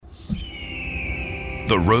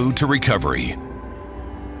The road to recovery.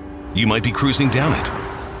 You might be cruising down it.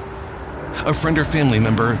 A friend or family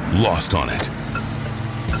member lost on it.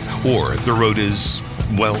 Or the road is,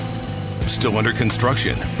 well, still under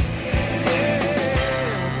construction.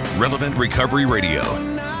 Relevant Recovery Radio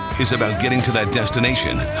is about getting to that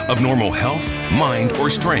destination of normal health, mind, or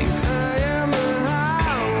strength.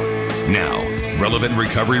 Now, Relevant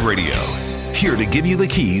Recovery Radio, here to give you the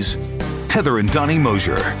keys, Heather and Donnie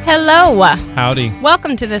Mosier. Hello. Howdy.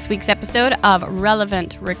 Welcome to this week's episode of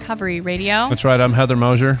Relevant Recovery Radio. That's right, I'm Heather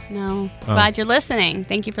Mosier. No, glad you're listening.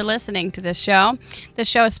 Thank you for listening to this show. This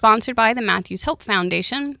show is sponsored by the Matthews Hope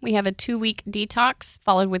Foundation. We have a 2-week detox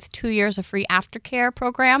followed with 2 years of free aftercare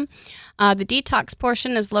program. The detox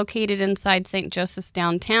portion is located inside St. Joseph's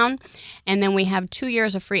downtown. And then we have 2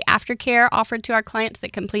 years of free aftercare offered to our clients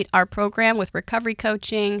that complete our program with recovery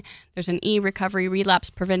coaching. There's an e-recovery relapse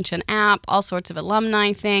prevention app, all sorts of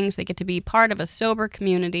alumni things. They get to be part of a sober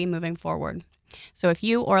community moving forward. So if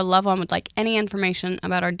you or a loved one would like any information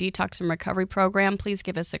about our detox and recovery program, please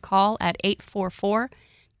give us a call at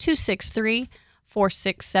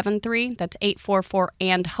 844-263-4673. That's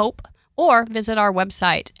 844-AND-HOPE. Or visit our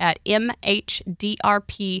website at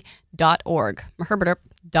mhdrp.org,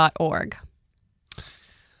 mhrbertup.org.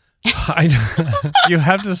 You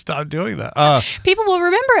have to stop doing that. People will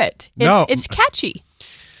remember it. It's catchy.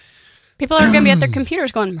 People are going to be at their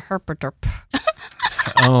computers going, mhrbertup.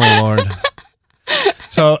 Oh, Lord.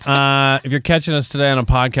 So if you're catching us today on a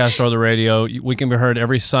podcast or the radio, we can be heard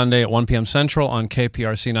every Sunday at 1 p.m. Central on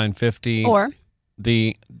KPRC 950. Or?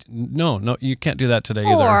 No, you can't do that today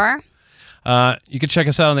either. Or? You can check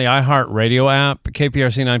us out on the iHeartRadio app.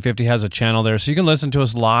 KPRC 950 has a channel there, so you can listen to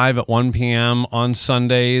us live at 1 p.m. on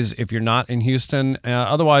Sundays if you're not in Houston.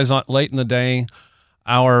 Otherwise, late in the day,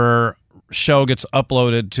 our show gets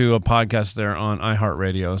uploaded to a podcast there on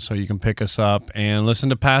iHeartRadio, so you can pick us up and listen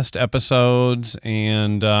to past episodes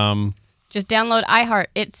and just download iHeart.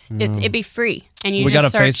 It'd be free, and you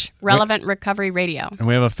just search Relevant Recovery Radio. And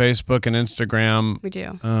we have a Facebook and Instagram. We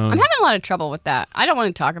do. I'm having a lot of trouble with that. I don't want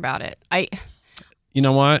to talk about it. You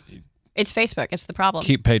know what? It's Facebook. It's the problem.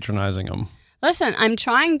 Keep patronizing them. Listen, I'm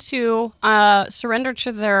trying to surrender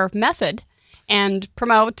to their method and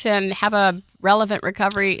promote and have a Relevant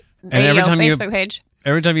Recovery Radio Facebook page.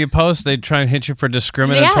 Every time you post, they try and hit you for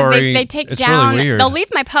discriminatory. Yeah, they take it's down. Really weird. They'll leave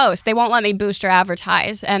my post. They won't let me boost or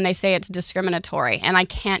advertise, and they say it's discriminatory. And I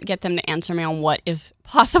can't get them to answer me on what is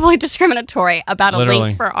possibly discriminatory about a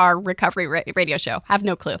link for our recovery radio show. I have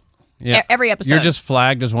no clue. Yeah. Every episode. You're just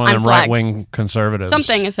flagged as one of them right-wing conservatives.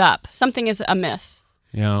 Something is up. Something is amiss.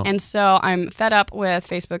 Yeah. And so I'm fed up with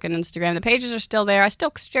Facebook and Instagram. The pages are still there. I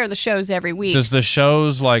still share the shows every week. Does the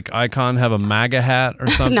show's icon have a MAGA hat or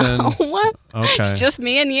something? No. Okay. It's just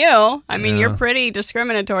me and you. I mean, you're pretty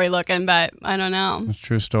discriminatory looking, but I don't know. It's a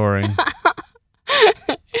true story.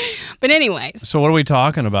 But anyways. So what are we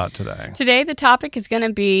talking about today? Today the topic is going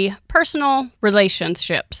to be personal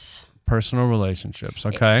relationships. Personal relationships,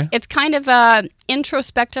 okay. It's kind of an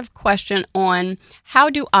introspective question on how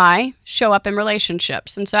do I show up in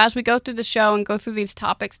relationships. And so as we go through the show and go through these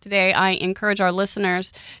topics today, I encourage our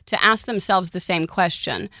listeners to ask themselves the same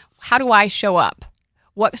question. How do I show up?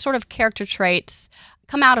 What sort of character traits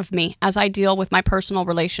come out of me as I deal with my personal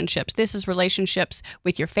relationships? This is relationships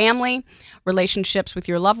with your family, relationships with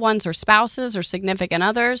your loved ones or spouses or significant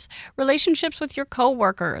others, relationships with your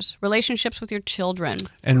coworkers, relationships with your children.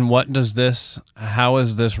 And how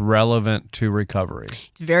is this relevant to recovery?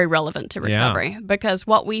 It's very relevant to recovery because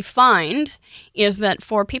what we find is that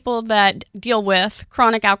for people that deal with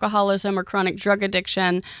chronic alcoholism or chronic drug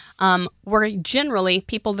addiction, we're generally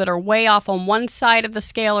people that are way off on one side of the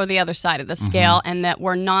scale or the other side of the scale, and that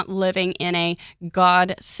we're not living in a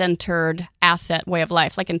God-centered asset way of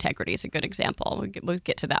life. Like integrity is a good example. We'll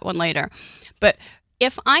get to that one later. But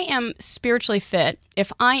if I am spiritually fit,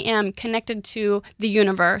 if I am connected to the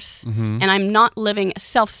universe, and I'm not living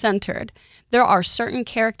self-centered, there are certain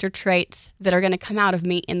character traits that are going to come out of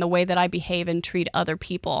me in the way that I behave and treat other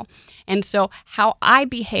people. And so how I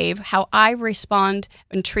behave, how I respond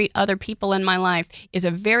and treat other people in my life is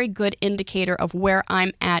a very good indicator of where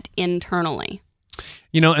I'm at internally.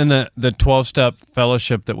 You know, in the 12-step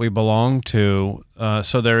fellowship that we belong to,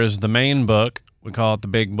 so there is the main book. We call it the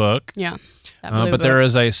big book. Yeah. But there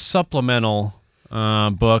is a supplemental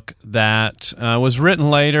book that was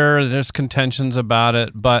written later. There's contentions about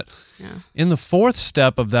it. But in the 4th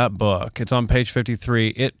step of that book, it's on page 53,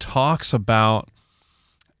 it talks about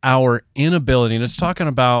our inability, and it's talking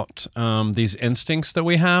about these instincts that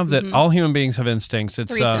we have, that all human beings have instincts.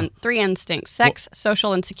 It's three instincts: sex,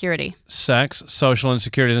 social, and security. Sex, social, and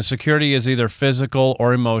security. And security is either physical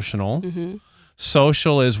or emotional.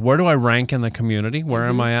 Social is where do I rank in the community? Where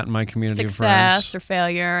am I at in my community of friends? Success or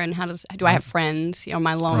failure, and do I have friends? Am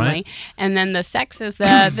I lonely? Right. And then the sex is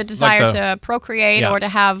the desire to procreate or to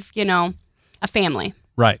have, a family.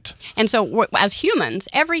 Right. And so as humans,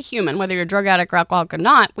 every human, whether you're a drug addict or alcoholic or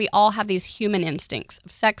not, we all have these human instincts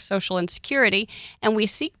of sex, social, and security, and we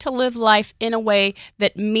seek to live life in a way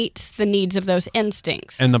that meets the needs of those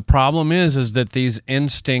instincts. And the problem is that these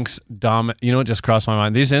instincts dominate, it just crossed my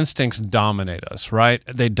mind. These instincts dominate us, right?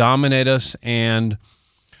 They dominate us, and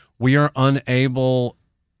we are unable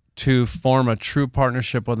to form a true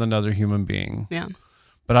partnership with another human being. Yeah.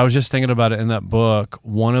 But I was just thinking about it in that book.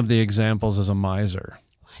 One of the examples is a miser.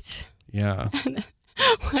 What? Yeah.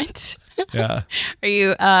 What? Yeah. Are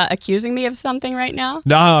you accusing me of something right now?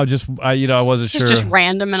 No, I wasn't sure. It's just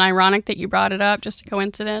random and ironic that you brought it up, just a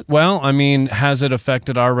coincidence? Well, has it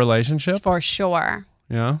affected our relationship? For sure.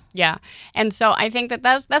 Yeah. Yeah. And so I think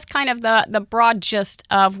that's kind of the broad gist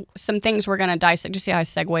of some things we're going to dissect. Just see how I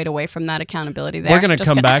segued away from that accountability there. We're going to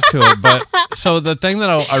come back to it. But so the thing that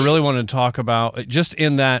I really want to talk about, just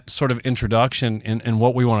in that sort of introduction and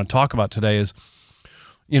what we want to talk about today is,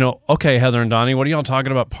 okay, Heather and Donnie, what are y'all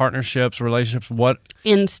talking about? Partnerships, relationships, what?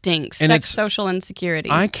 Instincts, sex, social, and security.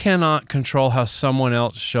 I cannot control how someone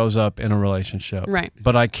else shows up in a relationship. Right.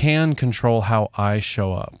 But I can control how I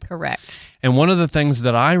show up. Correct. And one of the things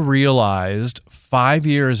that I realized 5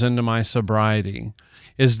 years into my sobriety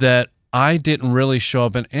is that I didn't really show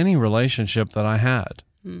up in any relationship that I had.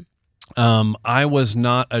 I was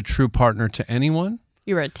not a true partner to anyone.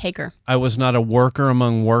 You were a taker. I was not a worker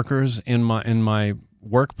among workers in my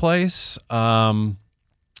workplace. And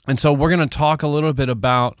so we're going to talk a little bit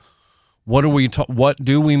about what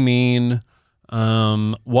do we mean,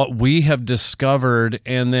 what we have discovered,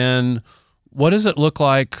 and then what does it look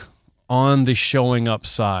like on the showing up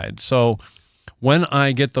side. So when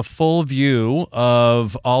I get the full view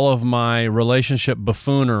of all of my relationship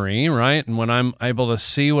buffoonery, right, and when I'm able to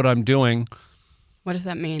see what I'm doing. What does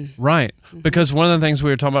that mean? Right. Mm-hmm. Because one of the things we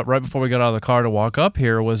were talking about right before we got out of the car to walk up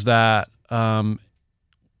here was that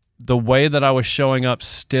the way that I was showing up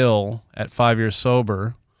still at 5 years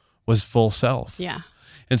sober was full self. Yeah.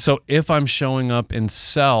 And so if I'm showing up in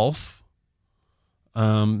self,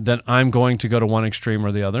 then I'm going to go to one extreme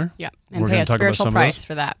or the other. Yeah, and pay a spiritual price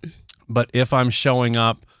for that. But if I'm showing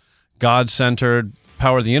up God-centered,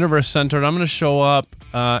 power of the universe-centered, I'm going to show up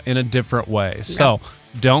in a different way. Yeah. So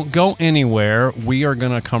don't go anywhere. We are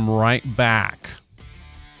going to come right back.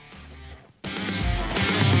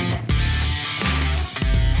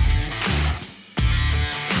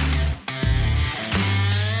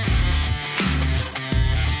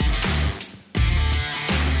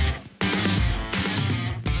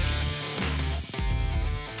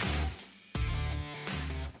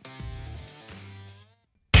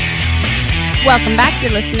 Welcome back.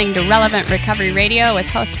 You're listening to Relevant Recovery Radio with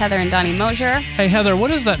hosts Heather and Donnie Mosier. Hey, Heather,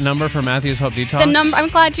 what is that number for Matthew's Hope Detox? I'm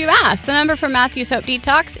glad you asked. The number for Matthew's Hope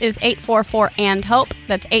Detox is 844-AND-HOPE.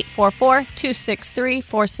 That's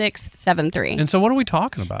 844-263-4673. And so what are we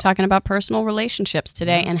talking about? Talking about personal relationships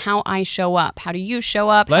today and how I show up. How do you show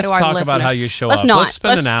up? Let's how do our talk listeners? about how you show Let's up. Not. Let's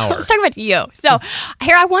spend an hour. Let's talk about you. So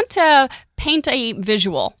here I want to paint a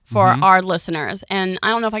visual for our listeners. And I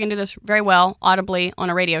don't know if I can do this very well audibly on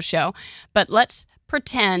a radio show, but let's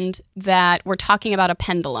pretend that we're talking about a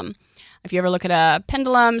pendulum. If you ever look at a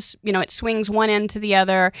pendulum, it swings one end to the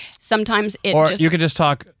other. Sometimes you could just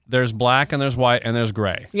talk, there's black and there's white and there's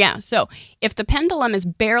gray. Yeah, so if the pendulum is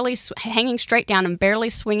barely hanging straight down and barely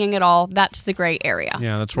swinging at all, that's the gray area.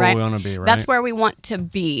 Yeah, that's where we want to be, right? That's where we want to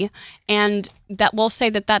be. And that we'll say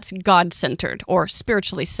that that's God-centered or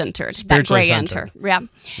spiritually centered, that gray enter. Yeah.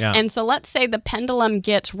 And so let's say the pendulum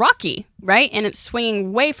gets rocky, right? And it's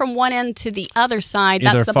swinging way from one end to the other side.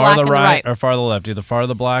 Either that's the far black to the and the right right. or far to the left, either far to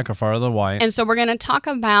the black or far to the white. And so we're going to talk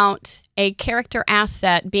about a character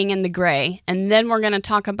asset being in the gray, and then we're going to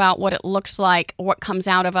talk about what it looks like, what comes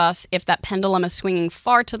out of us if that pendulum is swinging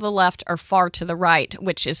far to the left or far to the right,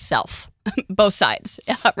 which is self. Both sides,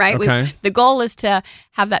 right? Okay. The goal is to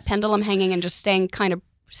have that pendulum hanging and just staying kind of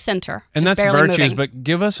center. And that's virtues, moving. but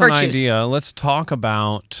give us an idea. Let's talk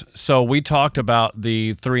about, so we talked about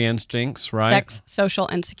the three instincts, right? Sex, social,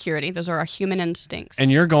 and security. Those are our human instincts.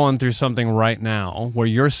 And you're going through something right now where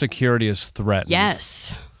your security is threatened.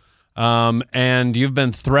 Yes. And you've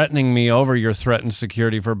been threatening me over your threatened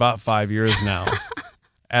security for about 5 years now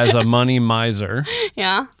as a money miser.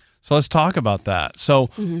 Yeah. So let's talk about that. So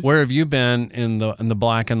where have you been in the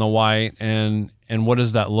black and the white, and what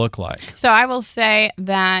does that look like? So I will say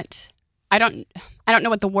that I don't know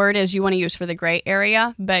what the word is you want to use for the gray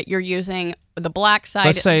area, but you're using the black side.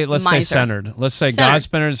 Let's say miser. centered. Let's say Centered.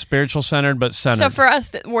 God-centered, spiritual centered, but centered. So for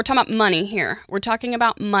us, we're talking about money here. We're talking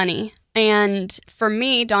about money. And for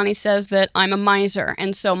me, Donnie says that I'm a miser.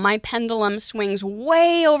 And so my pendulum swings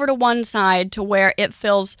way over to one side to where it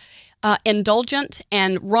feels indulgent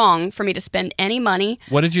and wrong for me to spend any money.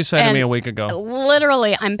 What did you say to me a week ago?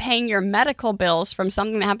 Literally, I'm paying your medical bills from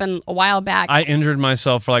something that happened a while back. I injured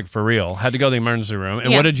myself for real. Had to go to the emergency room.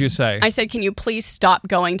 And what did you say? I said, can you please stop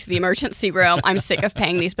going to the emergency room? I'm sick of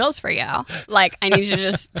paying these bills for you. Like, I need you to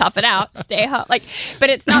just tough it out, stay home. Like, but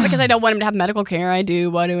it's not because I don't want him to have medical care. I do,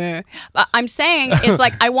 whatever. But I'm saying it's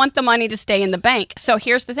like I want the money to stay in the bank. So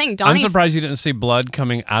here's the thing, Donnie's... I'm surprised you didn't see blood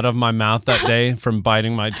coming out of my mouth that day from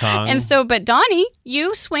biting my tongue. And so, but Donnie,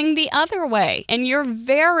 you swing the other way, and you're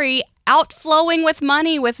very outflowing with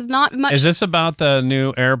money with not much. Is this about the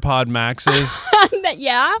new AirPod Maxes?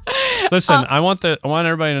 Yeah. Listen, I want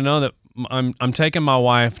everybody to know that I'm taking my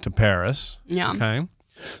wife to Paris. Yeah. Okay.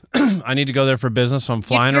 I need to go there for business, so I'm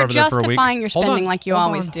flying over there for a week. You're justifying your spending like you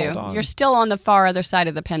always do. You're still on the far other side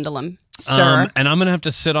of the pendulum, sir. And I'm going to have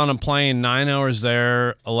to sit on a plane 9 hours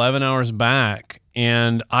there, 11 hours back.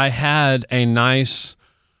 And I had a nice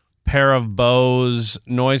pair of Bose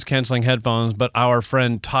noise-canceling headphones, but our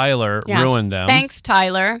friend Tyler ruined them. Thanks,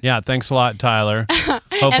 Tyler. Yeah, thanks a lot, Tyler.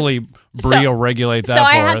 Hopefully, Bree will regulate that for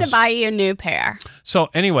us. So I had to buy you a new pair. So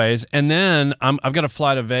anyways, and then I've got to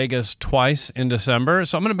fly to Vegas twice in December,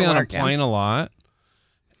 so I'm going to be on a plane a lot.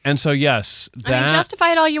 And so, yes, I mean,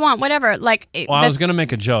 justify it all you want, whatever. Like, I was going to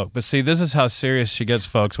make a joke, but see, this is how serious she gets,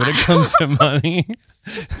 folks, when it comes to money.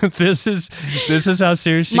 This is how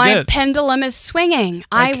serious she gets. My pendulum is swinging.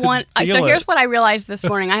 So here's what I realized this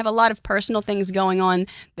morning. I have a lot of personal things going on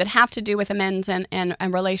that have to do with amends and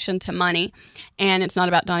relation to money, and it's not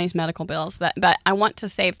about Donnie's medical bills. But I want to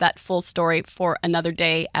save that full story for another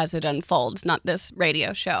day as it unfolds, not this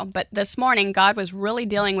radio show. But this morning, God was really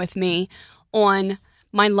dealing with me on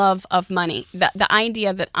my love of money, the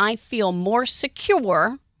idea that I feel more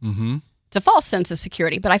secure. Mm-hmm. It's a false sense of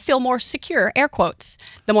security, but I feel more secure, air quotes,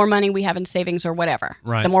 the more money we have in savings or whatever.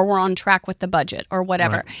 Right. The more we're on track with the budget or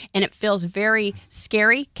whatever. Right. And it feels very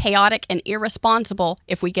scary, chaotic, and irresponsible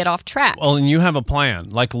if we get off track. Well, and you have a plan,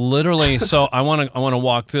 like literally. So I want to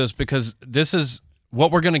walk through this because this is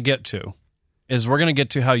what we're going to get to. We're going to get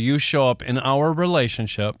to how you show up in our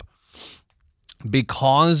relationship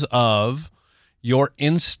because of your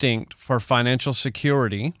instinct for financial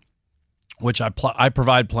security, which I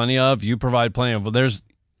provide plenty of, you provide plenty of. Well, there's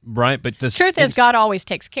right, but this truth is God always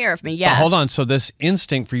takes care of me. Yes. But hold on. So this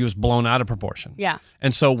instinct for you is blown out of proportion. Yeah.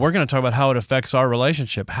 And so we're going to talk about how it affects our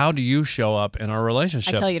relationship. How do you show up in our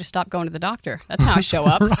relationship? I tell you to stop going to the doctor. That's how I show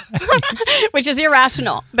up, which is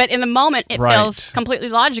irrational. But in the moment, it feels completely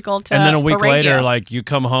logical to. And then a week later, you. like you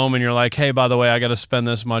come home and you're like, "Hey, by the way, I got to spend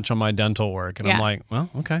this much on my dental work," and I'm like, "Well,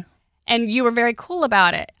 okay." And you were very cool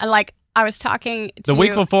about it. Like, I was talking to... The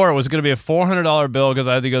week before, it was going to be a $400 bill because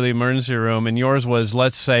I had to go to the emergency room, and yours was,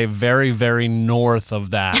 let's say, very, very north of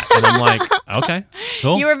that. And I'm like, okay,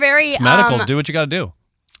 cool. You were very... It's medical. Do what you got to do.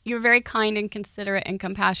 You were very kind and considerate and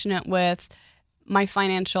compassionate with my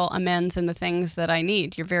financial amends and the things that I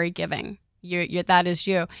need. You're very giving. You're that is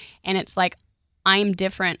you. And it's like, I'm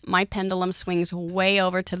different. My pendulum swings way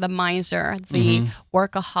over to the miser, the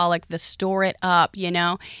workaholic, the store it up,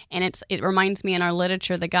 and it reminds me in our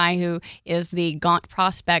literature, the guy who is the gaunt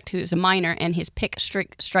prospect who's a miner and his pick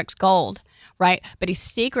strikes gold, right? But he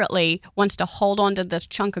secretly wants to hold on to this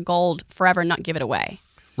chunk of gold forever and not give it away.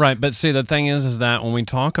 Right. But see, the thing is that when we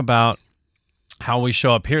talk about how we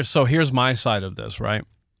show up here, so here's my side of this, right?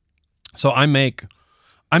 So I make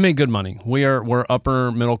good money. We're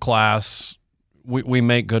upper middle class. We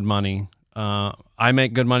make good money. I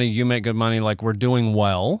make good money. You make good money. Like, we're doing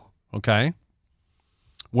well, okay?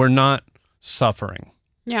 We're not suffering.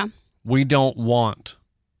 Yeah. We don't want,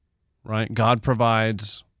 right? God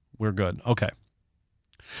provides. We're good. Okay.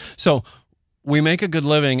 So we make a good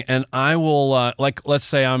living, and I will, let's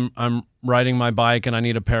say I'm riding my bike and I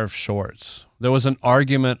need a pair of shorts. There was an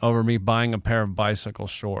argument over me buying a pair of bicycle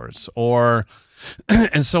shorts.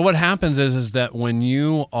 And so what happens is that when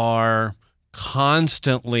you are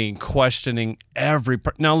constantly questioning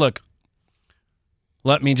now look,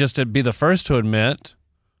 let me just be the first to admit,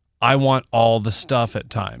 I want all the stuff at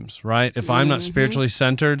times, right? If I'm not spiritually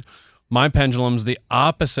centered, my pendulum's the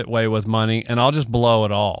opposite way with money, and I'll just blow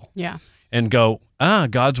it all. Yeah. and go,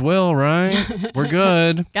 God's will, right? We're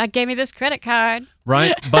good. God gave me this credit card.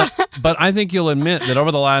 Right? But I think you'll admit that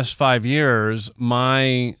over the last 5 years,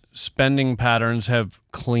 my spending patterns have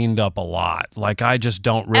cleaned up a lot. Like I just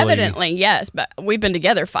don't really... Evidently, yes, but we've been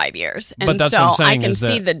together 5 years. And But that's so what I'm saying I can is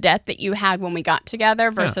see that- the debt that you had when we got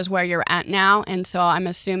together versus where you're at now. And so I'm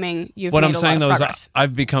assuming you've What made I'm a saying, lot though, of progress. is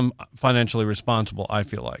I've become financially responsible, I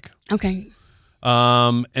feel like. Okay.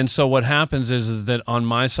 And so what happens is that on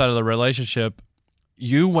my side of the relationship,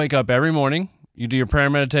 you wake up every morning, you do your prayer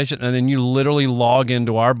and meditation, and then you literally log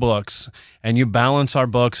into our books and you balance our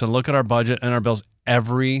books and look at our budget and our bills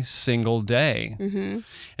every single day. Mm-hmm.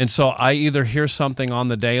 And so I either hear something on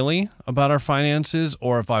the daily about our finances,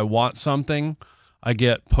 or if I want something, I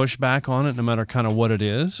get pushback on it no matter kind of what it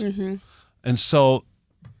is. Mm-hmm. And so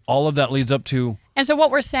all of that leads up to... And so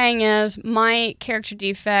what we're saying is my character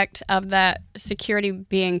defect of that security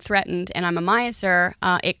being threatened, and I'm a miser,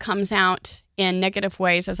 it comes out in negative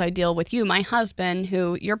ways as I deal with you, my husband,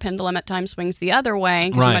 who your pendulum at times swings the other way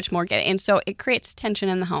because you're much more gay. And so it creates tension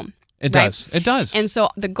in the home. It does. It does. And so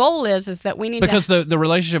the goal is that we need because to... the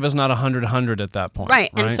relationship is not 100-100 at that point. Right.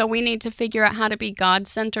 And so we need to figure out how to be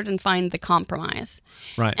God-centered and find the compromise.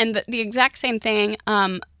 Right. And the exact same thing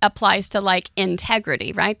applies to like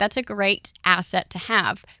integrity, right? That's a great asset to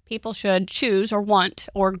have. People should choose or want,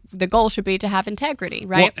 or the goal should be to have integrity,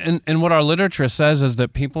 right? Well, and what our literature says is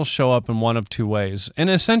that people show up in one of two ways. And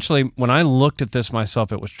essentially, when I looked at this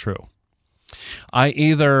myself, it was true. I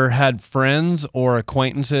either had friends or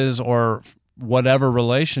acquaintances or whatever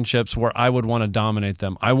relationships where I would want to dominate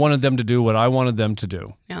them. I wanted them to do what I wanted them to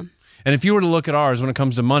do. Yeah. And if you were to look at ours, when it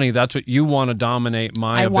comes to money, that's what you want to dominate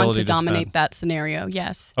my ability to I want to spend. dominate that scenario,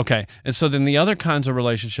 yes. Okay. And so then the other kinds of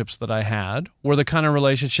relationships that I had were the kind of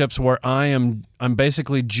relationships where I'm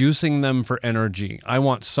basically juicing them for energy. I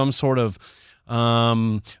want some sort of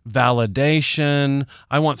validation.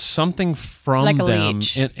 I want something from like a them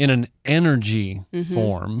leech. in an energy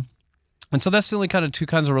form. And so that's the only kind of two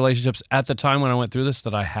kinds of relationships at the time when I went through this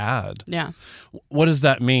that I had. Yeah. What does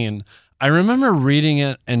that mean? I remember reading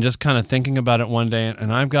it and just kind of thinking about it one day,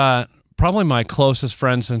 and I've got probably my closest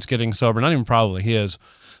friend since getting sober, not even probably, he is,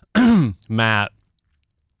 Matt.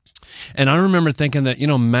 And I remember thinking that,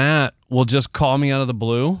 Matt will just call me out of the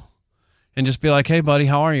blue and just be like, hey, buddy,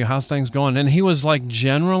 how are you? How's things going? And he was like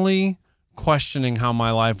generally questioning how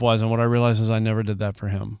my life was. And what I realized is I never did that for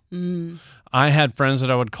him. Mm. I had friends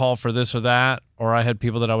that I would call for this or that, or I had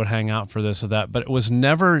people that I would hang out for this or that, but it was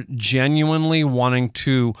never genuinely wanting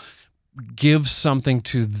to give something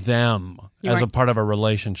to them as a part of a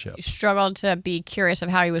relationship. You struggled to be curious of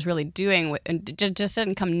how he was really doing, and it just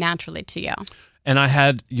didn't come naturally to you.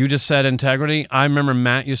 And you just said integrity. I remember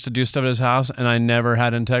Matt used to do stuff at his house, and I never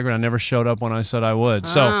had integrity. I never showed up when I said I would.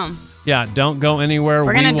 So, yeah, don't go anywhere.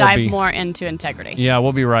 We're going to dive more into integrity. Yeah,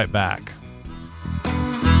 we'll be right back.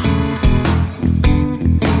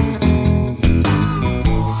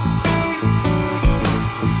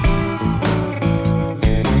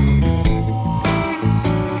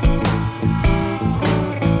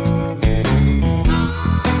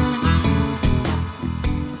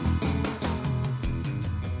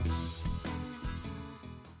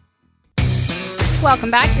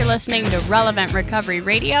 Welcome back. You're listening to Relevant Recovery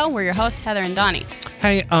Radio. We're your hosts, Heather and Donnie.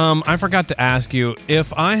 Hey, I forgot to ask you,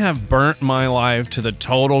 if I have burnt my life to the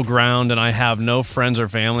total ground and I have no friends or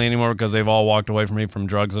family anymore because they've all walked away from me from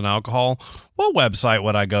drugs and alcohol, what website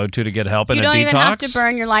would I go to get help in a detox? You don't even have to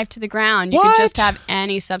burn your life to the ground. You What? can just have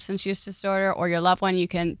any substance use disorder or your loved one. You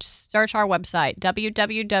can search our website,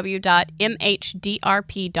 www.mhdrp.org.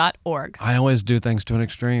 I always do things to an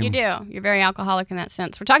extreme. You do. You're very alcoholic in that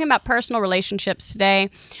sense. We're talking about personal relationships today.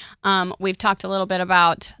 We've talked a little bit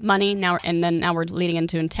about money now, and then now we're leading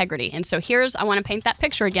into integrity. And so I want to paint that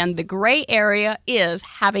picture again. The gray area is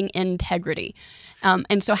having integrity.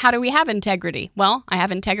 And so how do we have integrity? Well, I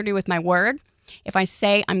have integrity with my word. If I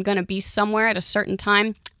say I'm going to be somewhere at a certain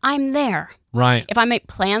time, I'm there. Right. If I make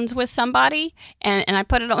plans with somebody and I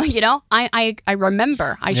put it on, I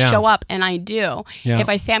remember, I show up and I do. Yeah. If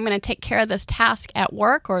I say I'm going to take care of this task at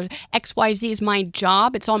work or XYZ is my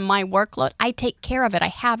job, it's on my workload, I take care of it. I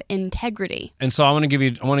have integrity. And so I want to give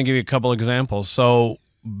you a couple examples. So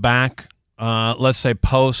back, let's say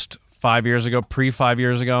post 5 years ago, pre 5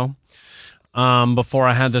 years ago, before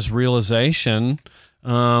I had this realization,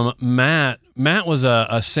 Matt was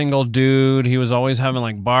a single dude. He was always having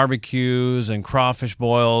like barbecues and crawfish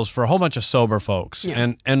boils for a whole bunch of sober folks.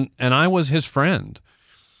 Yeah. And I was his friend.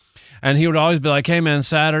 And he would always be like, hey man,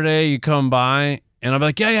 Saturday you come by. And I'd be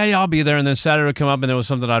like, yeah, I'll be there. And then Saturday would come up and there was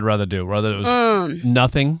something I'd rather do. Whether it was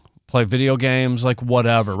nothing, play video games, like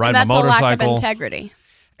whatever, ride a motorcycle. That's a lack of integrity.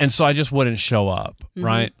 And so I just wouldn't show up,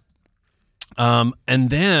 right? And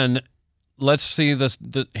then let's see this.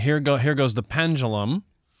 Here goes the pendulum,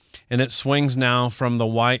 and it swings now from the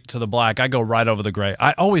white to the black. I go right over the gray.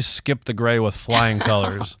 I always skip the gray with flying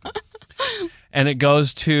colors. And it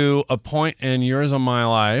goes to a point in yours and my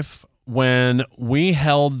life when we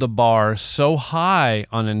held the bar so high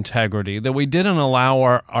on integrity that we didn't allow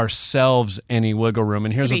ourselves any wiggle room.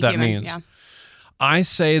 And here's what that means. Yeah. I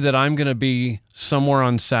say that I'm going to be somewhere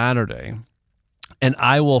on Saturday, and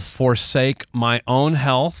I will forsake my own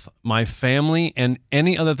health, my family, and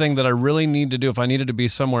any other thing that I really need to do if I needed to be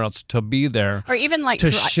somewhere else to be there. Or even like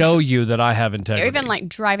to show you that I have integrity. Or even like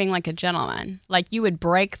driving like a gentleman. Like you would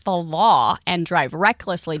break the law and drive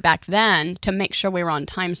recklessly back then to make sure we were on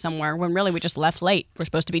time somewhere when really we just left late. We're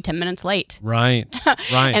supposed to be 10 minutes late. Right.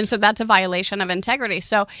 And so that's a violation of integrity.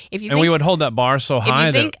 So if you we would hold that bar so high.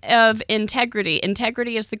 If you think of integrity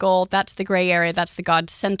is the goal. That's the gray area. That's the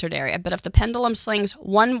God-centered area. But if the pendulum swings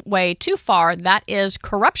one way too far, that is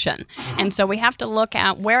corruption. And so we have to look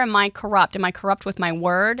at, where am I corrupt? Am I corrupt with my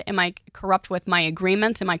word? Am I corrupt with my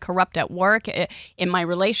agreements? Am I corrupt at work? In my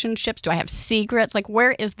relationships? Do I have secrets? Like,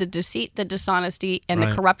 where is the deceit, the dishonesty, and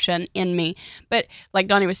the corruption in me? But like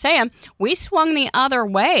Donnie was saying, we swung the other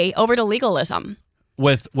way over to legalism.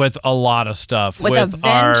 With a lot of stuff. With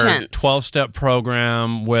our 12-step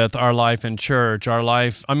program, with our life in church, our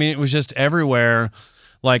life. I mean, it was just everywhere.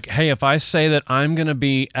 Like, hey, if I say that I'm going to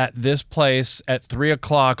be at this place at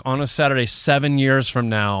 3:00 on a Saturday 7 years from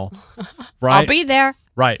now, right? I'll be there.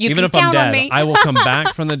 Right. You Even can if I'm count on dead, me. I will come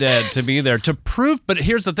back from the dead to be there to prove. But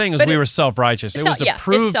here's the thing: we were self-righteous. It was to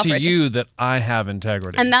prove to you that I have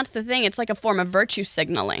integrity. And that's the thing. It's like a form of virtue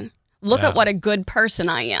signaling. Look at what a good person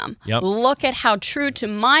I am. Yep. Look at how true to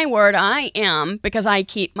my word I am because I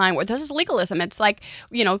keep my word. This is legalism. It's like,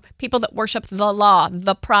 people that worship the law,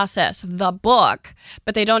 the process, the book,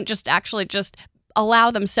 but they don't just allow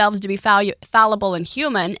themselves to be fallible and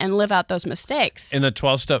human and live out those mistakes. In the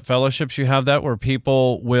 12-step fellowships, you have that where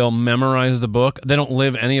people will memorize the book. They don't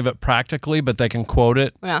live any of it practically, but they can quote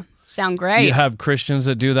it. Yeah. Sound great. You have Christians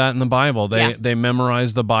that do that in the Bible. They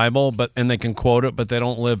memorize the Bible, and they can quote it, but they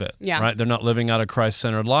don't live it. Yeah. Right? They're not living out a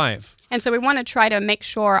Christ-centered life. And so we want to try to make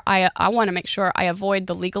sure I want to make sure I avoid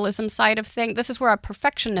the legalism side of things. This is where a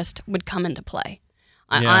perfectionist would come into play.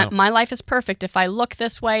 My life is perfect if I look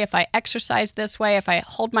this way, if I exercise this way, if I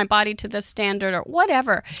hold my body to this standard or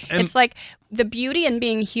whatever. It's like the beauty in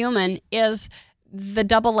being human is the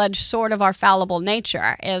double-edged sword of our fallible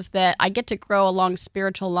nature, is that I get to grow along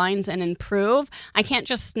spiritual lines and improve. I can't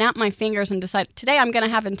just snap my fingers and decide, today I'm going to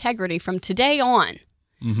have integrity from today on.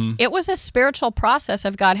 Mm-hmm. It was a spiritual process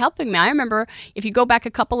of God helping me. I remember, if you go back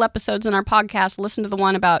a couple episodes in our podcast, listen to the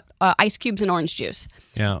one about ice cubes and orange juice.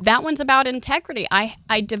 Yeah. That one's about integrity.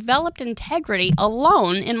 I developed integrity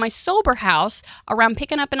alone in my sober house around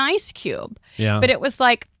picking up an ice cube. Yeah. But it was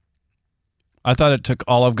like, I thought it took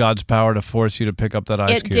all of God's power to force you to pick up that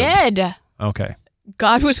ice cube. It did. Okay.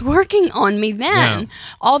 God was working on me then. Yeah.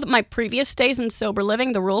 All my previous days in sober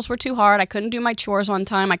living, the rules were too hard. I couldn't do my chores on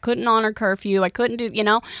time. I couldn't honor curfew. I couldn't do,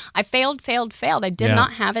 I failed. I did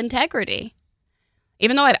not have integrity.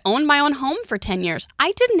 Even though I'd owned my own home for 10 years,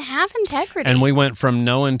 I didn't have integrity. And we went from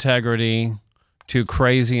no integrity to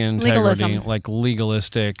crazy integrity, legalism. Like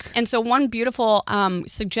legalistic. And so one beautiful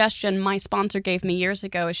suggestion my sponsor gave me years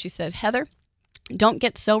ago is she said, Heather, don't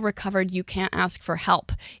get so recovered you can't ask for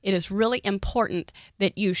help. It is really important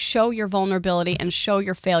that you show your vulnerability and show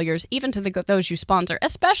your failures, even to those you sponsor,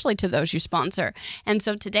 especially to those you sponsor. And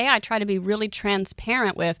so today I try to be really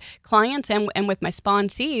transparent with clients and with my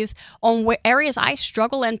sponsees on areas I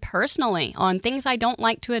struggle in personally, on things I don't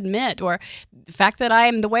like to admit, or the fact that I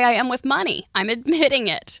am the way I am with money. I'm admitting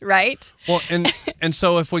it, right? Well, and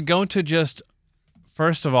so if we go to just,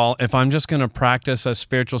 first of all, if I'm just going to practice a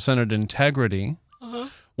spiritual-centered integrity,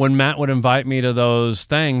 when Matt would invite me to those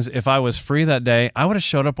things, if I was free that day, I would have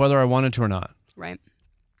showed up whether I wanted to or not. Right.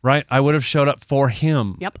 Right? I would have showed up for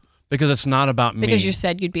him. Yep. Because it's not about me. Because you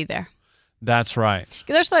said you'd be there. That's right.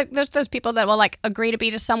 There's those people that will agree to be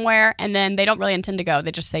to somewhere and then they don't really intend to go.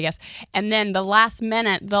 They just say yes. And then the last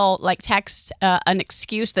minute they'll text an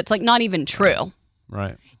excuse that's not even true.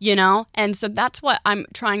 Right. And so that's what I'm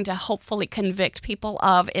trying to hopefully convict people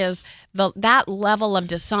of, is that level of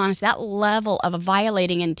dishonesty, that level of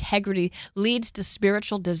violating integrity leads to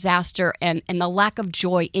spiritual disaster and the lack of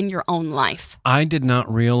joy in your own life. I did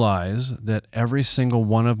not realize that every single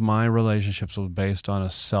one of my relationships was based on a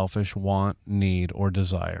selfish want, need, or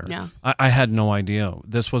desire. Yeah. I had no idea.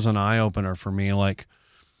 This was an eye-opener for me.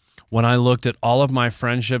 When I looked at all of my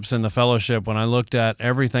friendships in the fellowship, when I looked at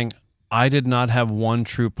everything, I did not have one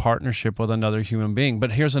true partnership with another human being.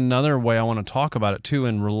 But here's another way I want to talk about it too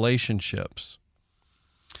in relationships.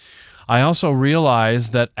 I also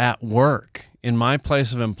realized that at work, in my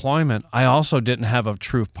place of employment, I also didn't have a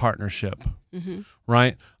true partnership,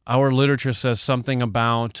 right? Our literature says something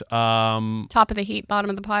about top of the heap, bottom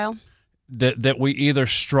of the pile. That we either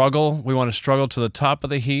struggle, we want to struggle to the top of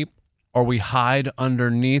the heap, or we hide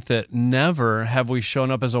underneath it. Never have we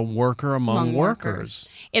shown up as a worker among workers.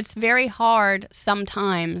 It's very hard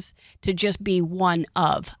sometimes to just be one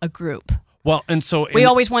of a group. Well, and so we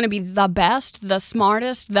always want to be the best, the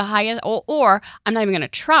smartest, the highest, or I'm not even going to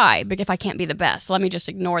try, but if I can't be the best, let me just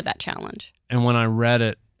ignore that challenge. And when I read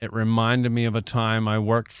it, it reminded me of a time I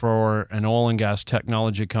worked for an oil and gas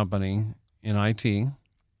technology company in IT.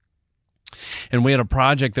 And we had a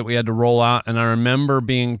project that we had to roll out, and I remember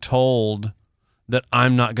being told that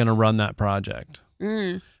I'm not going to run that project.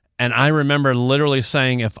 And I remember literally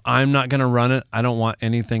saying, if I'm not going to run it, I don't want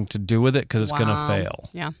anything to do with it because it's going to fail.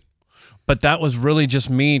 Yeah. But that was really just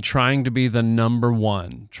me trying to be the number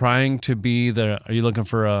one, trying to be the, are you looking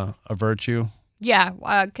for a virtue? Yeah,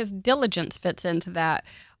 because diligence fits into that.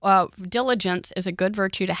 Diligence is a good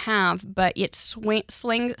virtue to have, but it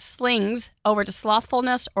slings over to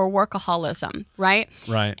slothfulness or workaholism, right?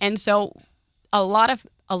 Right. And so a lot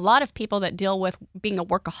of people that deal with being a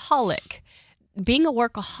workaholic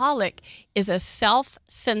is a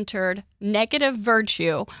self-centered negative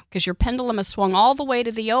virtue because your pendulum is swung all the way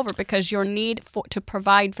to the over because your need to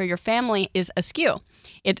provide for your family is askew.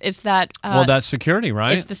 It's that... well, that's security,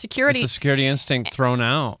 right? It's the security. It's the security instinct thrown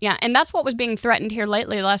out. Yeah, and that's what was being threatened here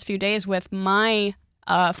lately, the last few days with my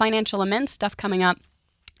financial amends stuff coming up,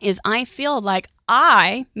 is I feel like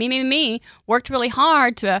me, worked really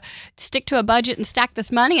hard to stick to a budget and stack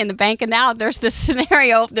this money in the bank, and now there's this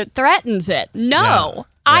scenario that threatens it. No,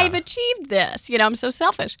 I've achieved this. I'm so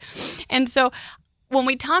selfish. And so when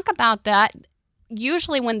we talk about that,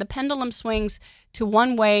 usually when the pendulum swings to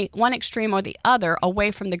one way, one extreme or the other,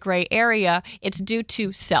 away from the gray area, it's due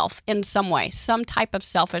to self in some way, some type of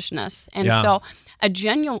selfishness. And so a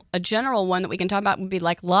general one that we can talk about would be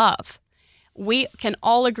like love. We can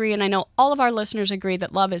all agree, and I know all of our listeners agree,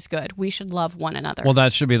 that love is good. We should love one another. Well,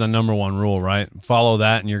 that should be the number one rule, right? Follow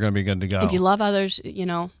that and you're going to be good to go. If you love others,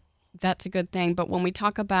 that's a good thing. But when we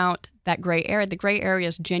talk about that gray area, the gray area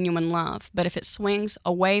is genuine love. But if it swings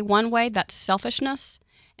away one way, that's selfishness.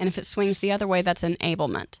 And if it swings the other way, that's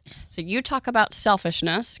enablement. So you talk about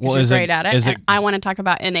selfishness because you're great at it. And I want to talk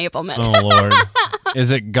about enablement. Oh, Lord.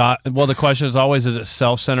 Is it God? Well, the question is always, is it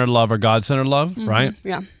self-centered love or God-centered love, right?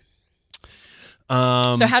 Yeah.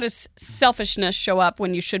 So how does selfishness show up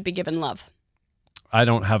when you should be given love? I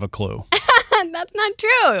don't have a clue. That's not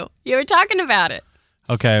true. You were talking about it.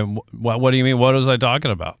 Okay. What do you mean? What was I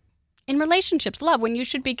talking about? In relationships, love, when you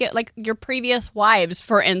should be like your previous wives,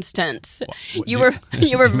 for instance. You were make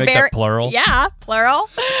very that plural? Yeah, plural.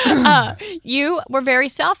 You were very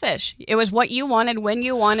selfish. It was what you wanted, when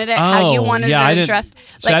you wanted it, how you wanted it addressed.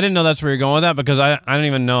 I didn't know that's where you're going with that because I didn't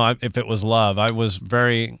even know if it was love. I was a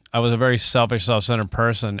very selfish, self-centered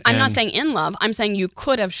person. I'm not saying in love. I'm saying you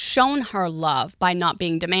could have shown her love by not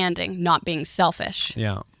being demanding, not being selfish.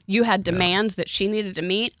 Yeah. You had demands that she needed to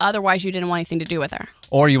meet. Otherwise, you didn't want anything to do with her.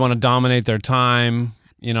 Or you want to dominate their time,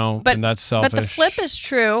 and that's selfish. But the flip is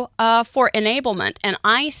true for enablement. And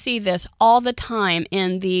I see this all the time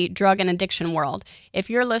in the drug and addiction world. If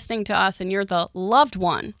you're listening to us and you're the loved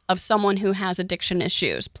one of someone who has addiction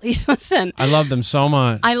issues, please listen. I love them so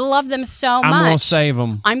much. I'm going to save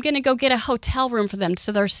them. I'm going to go get a hotel room for them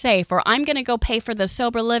so they're safe. Or I'm going to go pay for the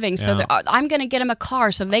sober living. I'm going to get them a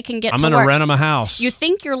car so they can get to work. I'm going to rent them a house. You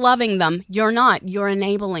think you're loving them. You're not. You're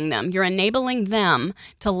enabling them. You're enabling them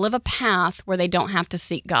to live a path where they don't have to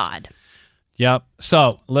seek God. Yep.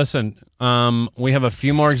 So, listen, we have a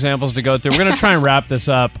few more examples to go through. We're going to try and wrap this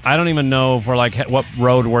up. I don't even know if we're what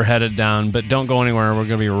road we're headed down, but don't go anywhere. We're going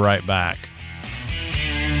to be right back.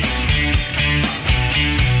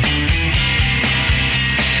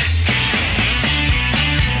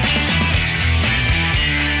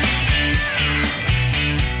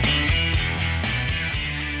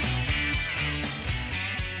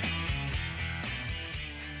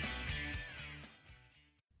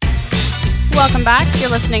 Welcome back. You're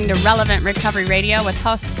listening to Relevant Recovery Radio with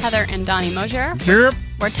hosts Heather and Donnie Mosier. Yep.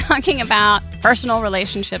 We're talking about personal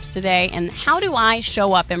relationships today and how do I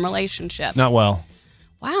show up in relationships? Not well.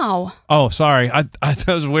 Wow. Oh, sorry. I thought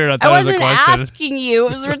it was weird. I thought I it was a wasn't question. asking you.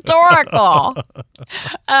 It was rhetorical.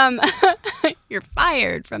 You're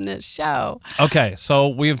fired from this show. Okay, so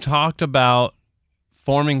we've talked about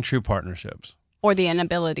forming true partnerships. Or the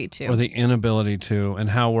inability to. And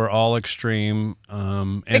how we're all extreme.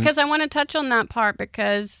 Because I want to touch on that part,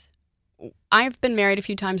 because I've been married a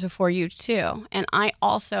few times before you too, and I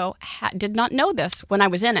also did not know this when I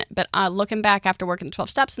was in it, but looking back after working the 12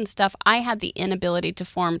 steps and stuff, I had the inability to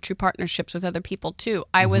form true partnerships with other people too.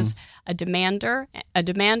 I was a demander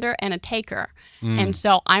and a taker. And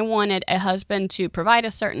so I wanted a husband to provide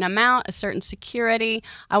a certain amount, a certain security.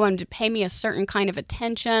 I wanted to pay me a certain kind of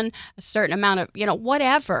attention, a certain amount of,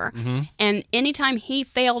 whatever. And anytime he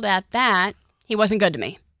failed at that, he wasn't good to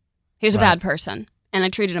me. He was a bad person, and I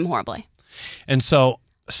treated him horribly. And so,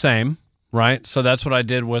 same, right? So that's what I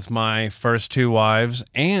did with my first two wives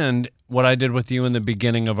and what I did with you in the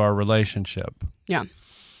beginning of our relationship. Yeah.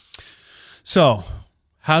 So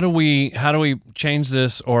how do we change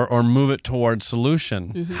this or move it towards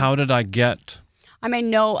solution? How did I get... I mean,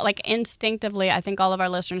 no, like instinctively, I think all of our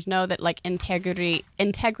listeners know that like integrity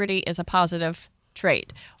is a positive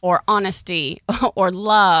trait, or honesty, or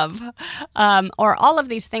love, or all of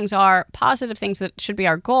these things are positive things that should be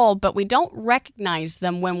our goal, but we don't recognize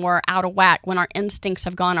them when we're out of whack, when our instincts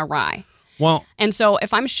have gone awry. Well, and so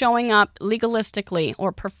if I'm showing up legalistically,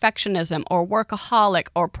 or perfectionism, or workaholic,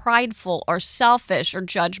 or prideful, or selfish, or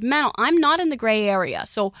judgmental, I'm not in the gray area.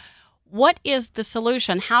 So what is the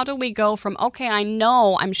solution? How do we go from, okay, I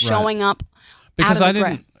know I'm showing up because out of the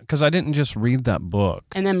gray. Because I didn't just read that book.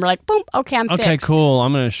 And then we're like, boom, okay, I'm fixed. Okay, cool.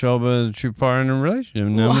 I'm going to show up a true partner in a relationship,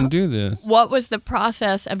 and I'm going to do this. What was the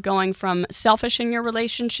process of going from selfish in your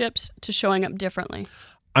relationships to showing up differently?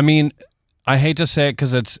 I mean, I hate to say it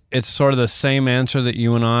because it's sort of the same answer that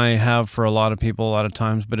you and I have for a lot of people a lot of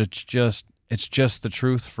times, but it's just the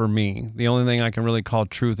truth for me. The only thing I can really call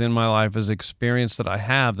truth in my life is experience that I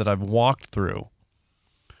have, that I've walked through.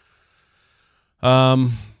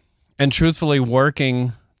 And truthfully,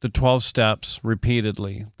 working the 12 steps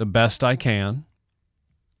repeatedly, the best I can,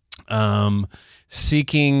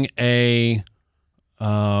 seeking a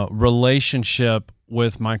relationship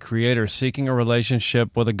with my Creator, seeking a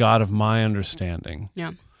relationship with a God of my understanding.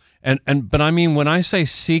 Yeah. But I mean, when I say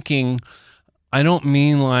seeking, I don't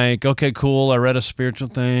mean like, okay, cool, I read a spiritual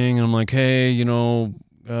thing, and I'm like, hey,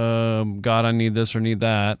 God, I need this or need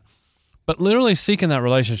that. But literally seeking that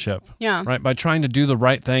relationship, right? By trying to do the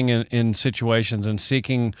right thing in situations and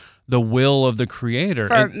seeking the will of the Creator.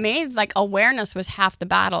 For me, like awareness was half the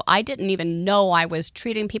battle. I didn't even know I was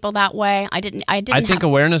treating people that way. I think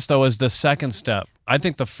awareness, though, is the second step. I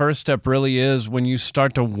think the first step really is when you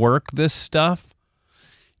start to work this stuff,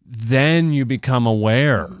 then you become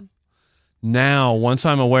aware. Now, once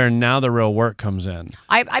I'm aware, now the real work comes in.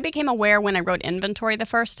 I became aware when I wrote inventory the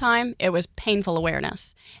first time. It was painful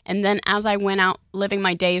awareness. And then as I went out living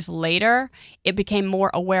my days later, it became more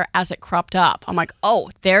aware as it cropped up. I'm like, oh,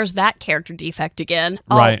 there's that character defect again.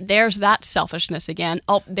 Oh, there's that selfishness again.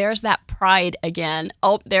 Oh, there's that pride again.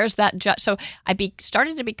 Oh, there's that so I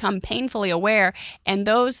started to become painfully aware, and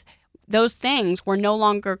those things were no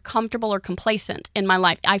longer comfortable or complacent in my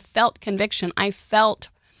life. I felt conviction. I felt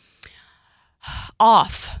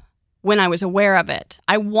off when I was aware of it.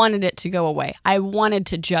 I wanted it to go away. I wanted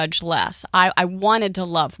to judge less. I wanted to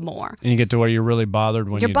love more. And you get to where you're really bothered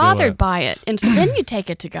when you're bothered by it. And so then you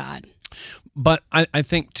take it to God. But I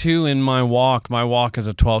think, too, in my walk is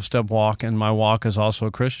a 12-step walk, and my walk is also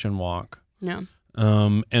a Christian walk. Yeah.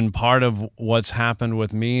 And part of what's happened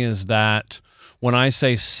with me is that when I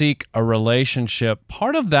say seek a relationship,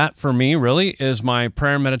 part of that for me really is my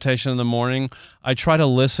prayer and meditation in the morning. I try to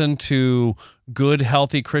listen to good,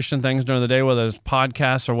 healthy Christian things during the day, whether it's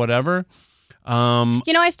podcasts or whatever.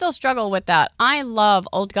 I still struggle with that. I love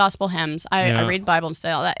old gospel hymns. I read Bible and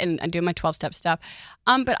all that, and I do my 12-step stuff.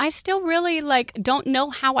 But I still really don't know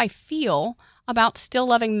how I feel about still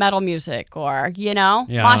loving metal music or,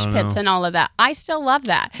 mosh pits and all of that. I still love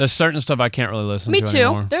that. There's certain stuff I can't really listen to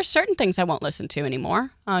anymore. Me too. There's certain things I won't listen to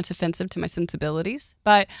anymore. It's offensive to my sensibilities.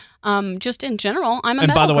 But just in general, I'm a metal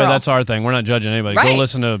girl. And by the way, girl. that's our thing. We're not judging anybody. Right. Go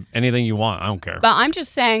listen to anything you want. I don't care. But I'm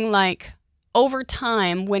just saying, over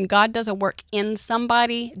time, when God does a work in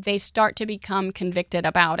somebody, they start to become convicted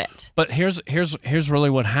about it. But here's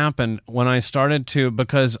really what happened when I started to,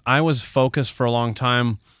 because I was focused for a long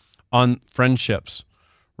time on friendships,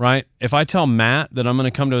 right? If I tell Matt that I'm going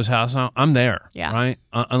to come to his house now, I'm there, right?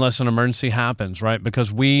 Unless an emergency happens, right? Because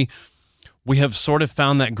we have sort of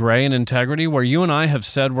found that gray in integrity where you and I have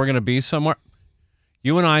said we're going to be somewhere.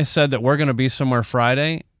 You and I said that we're going to be somewhere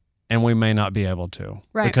Friday, and we may not be able to.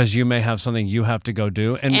 Right. Because you may have something you have to go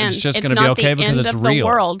do, and it's just going to not be okay because the it's end of real. the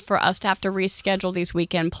world for us to have to reschedule these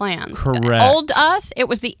weekend plans. Correct. Old us, it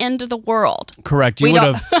was the end of the world. Correct. You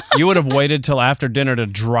would have waited till after dinner to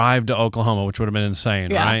drive to Oklahoma, which would have been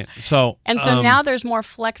insane, right? So now there's more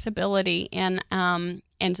flexibility and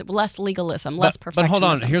less legalism, less perfectionism. But hold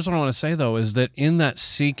on. Here's what I want to say, though, is that in that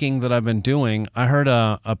seeking that I've been doing, I heard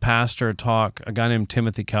a pastor talk, a guy named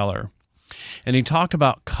Timothy Keller, and he talked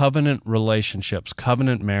about covenant relationships,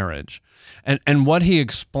 covenant marriage. And what he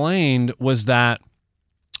explained was that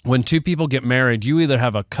when two people get married, you either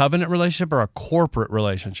have a covenant relationship or a corporate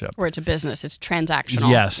relationship. Where it's a business, it's transactional.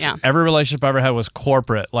 Yes. Yeah. Every relationship I ever had was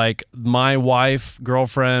corporate. Like my wife,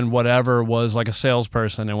 girlfriend, whatever, was like a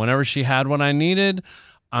salesperson. And whenever she had what I needed,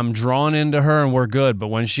 I'm drawn into her and we're good. But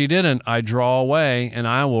when she didn't, I draw away and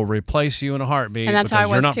I will replace you in a heartbeat and that's because how I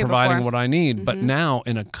you're was not too providing before. what I need. But now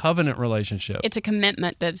in a covenant relationship, it's a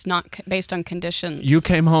commitment that's not based on conditions. you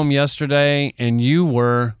came home yesterday and you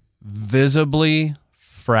were visibly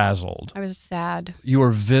frazzled. I was sad. You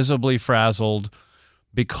were visibly frazzled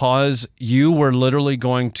because you were literally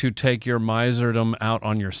going to take your miserdom out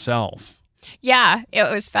on yourself. Yeah,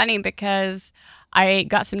 it was funny because I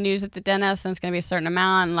got some news at the dentist and it's going to be a certain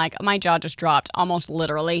amount, and like my jaw just dropped almost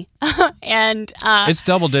literally. And it's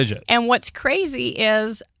double digit. And what's crazy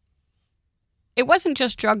is it wasn't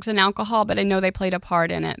just drugs and alcohol, but I know they played a part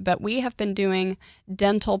in it. But we have been doing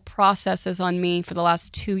dental processes on me for the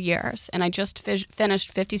last 2 years. And I just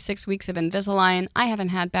finished 56 weeks of Invisalign. I haven't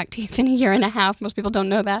had back teeth in a year and a half. Most people don't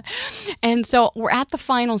know that. And so we're at the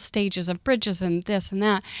final stages of bridges and this and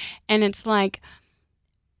that. And it's like,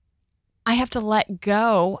 I have to let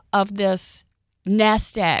go of this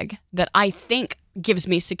nest egg that I think gives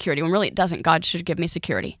me security, when really it doesn't. God should give me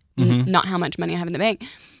security, not how much money I have in the bank.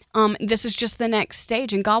 This is just the next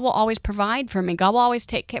stage, and God will always provide for me. God will always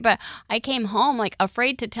take care. But I came home like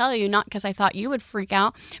afraid to tell you, not because I thought you would freak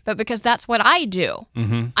out, but because that's what I do.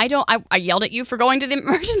 I yelled at you for going to the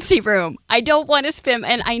emergency room. I don't want to spend,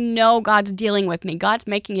 and I know God's dealing with me. God's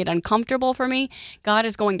making it uncomfortable for me. God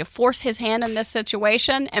is going to force his hand in this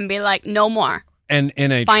situation and be like, no more. And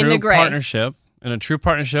in a Find the true gray.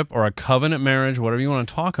 partnership or a covenant marriage, whatever you want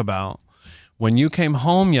to talk about, when you came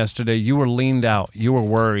home yesterday, you were leaned out. You were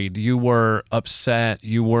worried. You were upset.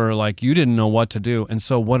 You were like, you didn't know what to do. And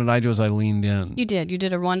so what did I do is I leaned in. You did. You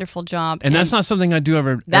did a wonderful job. And that's not something I do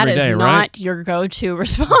every day, right? That is not your go-to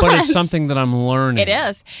response. But it's something that I'm learning. It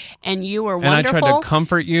is. And you were wonderful. And I tried to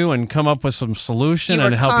comfort you and come up with some solution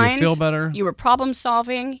and help you feel better. You were problem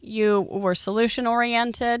solving. You were solution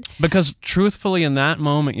oriented. Because truthfully, in that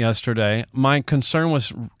moment yesterday, my concern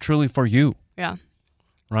was truly for you. Yeah.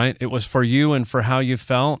 Right? It was for you and for how you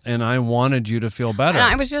felt, and I wanted you to feel better.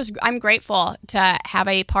 And I'm grateful to have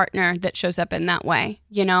a partner that shows up in that way,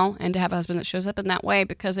 and to have a husband that shows up in that way,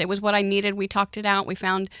 because it was what I needed. We talked it out. We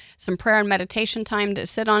found some prayer and meditation time to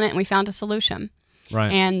sit on it, and we found a solution.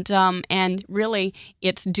 Right. And really,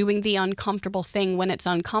 it's doing the uncomfortable thing when it's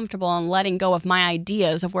uncomfortable and letting go of my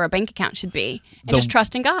ideas of where a bank account should be and just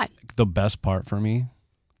trusting God. The best part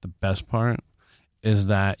is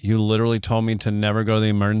that you literally told me to never go to the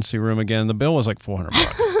emergency room again. The bill was like $400.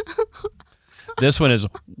 This one is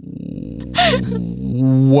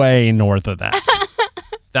way north of that.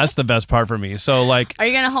 That's the best part for me. So like, are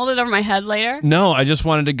you going to hold it over my head later? No, I just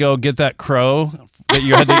wanted to go get that crow that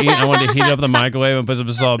you had to eat. I wanted to heat it up in the microwave and put some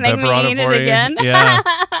salt and pepper on it for you. Again? Yeah.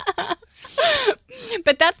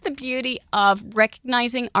 But that's the beauty of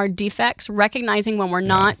recognizing our defects, recognizing when we're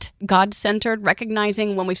not God-centered,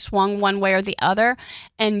 recognizing when we've swung one way or the other.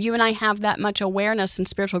 And you and I have that much awareness and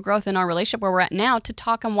spiritual growth in our relationship where we're at now to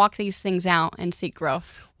talk and walk these things out and seek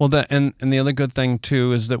growth. Well, and the other good thing,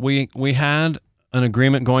 too, is that we had an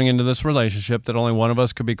agreement going into this relationship that only one of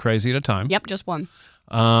us could be crazy at a time. Yep, just one.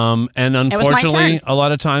 And unfortunately, a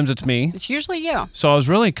lot of times it's me. It's usually you. So I was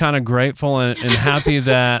really kind of grateful and happy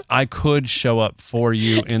that I could show up for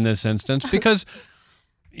you in this instance because,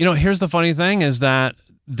 here's the funny thing is that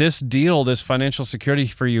this deal, this financial security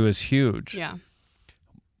for you is huge. Yeah.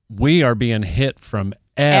 We are being hit from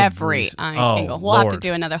every angle. We'll have to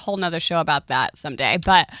do a whole nother show about that someday.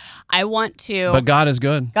 But I want to. But God is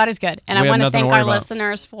good. God is good. And I want to thank our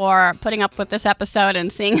listeners for putting up with this episode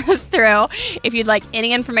and seeing us through. If you'd like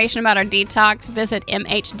any information about our detox, visit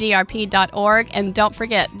mhdrp.org. And don't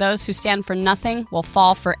forget, those who stand for nothing will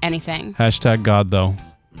fall for anything. #God, though.